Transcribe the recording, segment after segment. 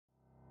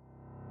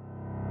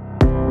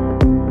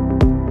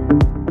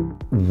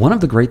One of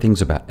the great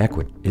things about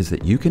Ecwid is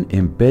that you can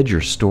embed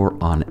your store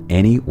on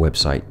any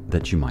website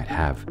that you might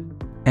have.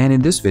 And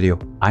in this video,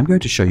 I'm going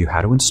to show you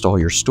how to install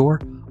your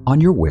store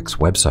on your Wix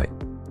website.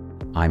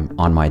 I'm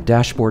on my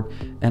dashboard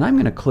and I'm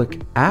going to click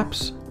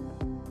Apps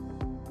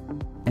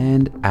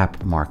and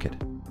App Market.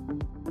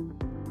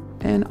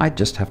 And I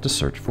just have to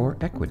search for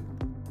Ecwid.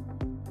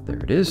 There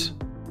it is.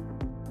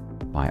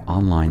 My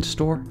online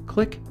store,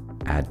 click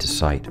Add to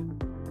Site.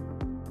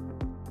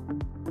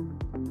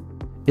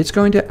 It's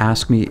going to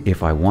ask me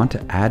if I want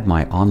to add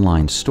my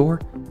online store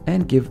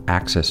and give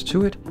access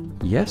to it.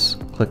 Yes,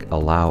 click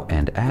Allow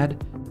and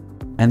Add.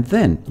 And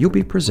then you'll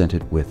be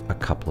presented with a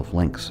couple of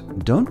links.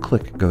 Don't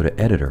click Go to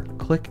Editor,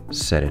 click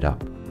Set It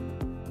Up.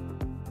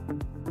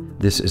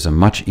 This is a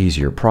much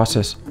easier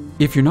process.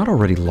 If you're not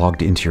already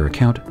logged into your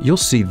account, you'll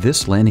see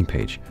this landing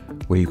page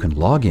where you can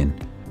log in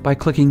by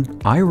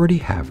clicking I already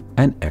have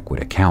an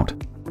Ecwid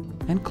account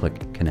and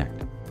click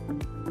Connect.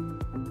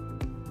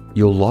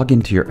 You'll log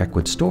into your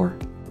Ecwid store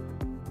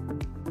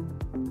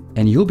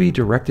and you'll be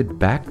directed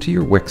back to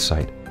your Wix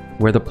site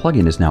where the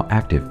plugin is now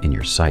active in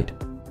your site.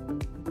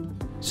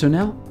 So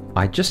now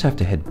I just have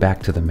to head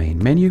back to the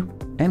main menu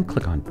and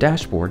click on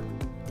Dashboard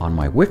on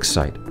my Wix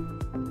site.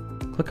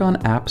 Click on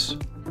Apps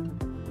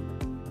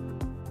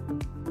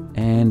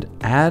and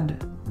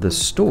add the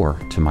store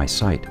to my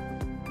site.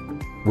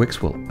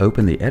 Wix will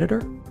open the editor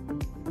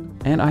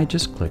and I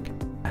just click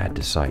Add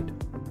to Site.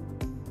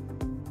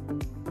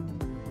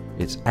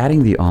 It's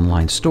adding the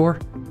online store.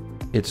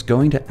 It's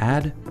going to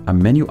add a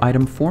menu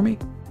item for me,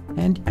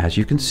 and as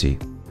you can see,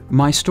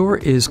 my store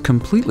is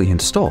completely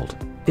installed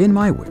in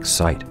my Wix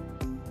site.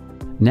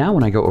 Now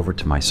when I go over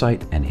to my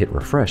site and hit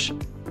refresh,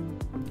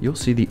 you'll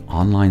see the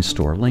online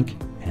store link,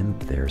 and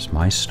there's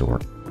my store.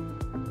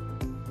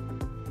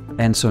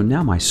 And so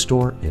now my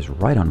store is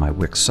right on my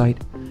Wix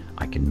site.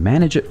 I can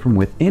manage it from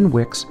within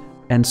Wix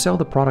and sell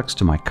the products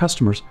to my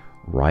customers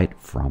right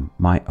from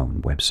my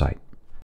own website.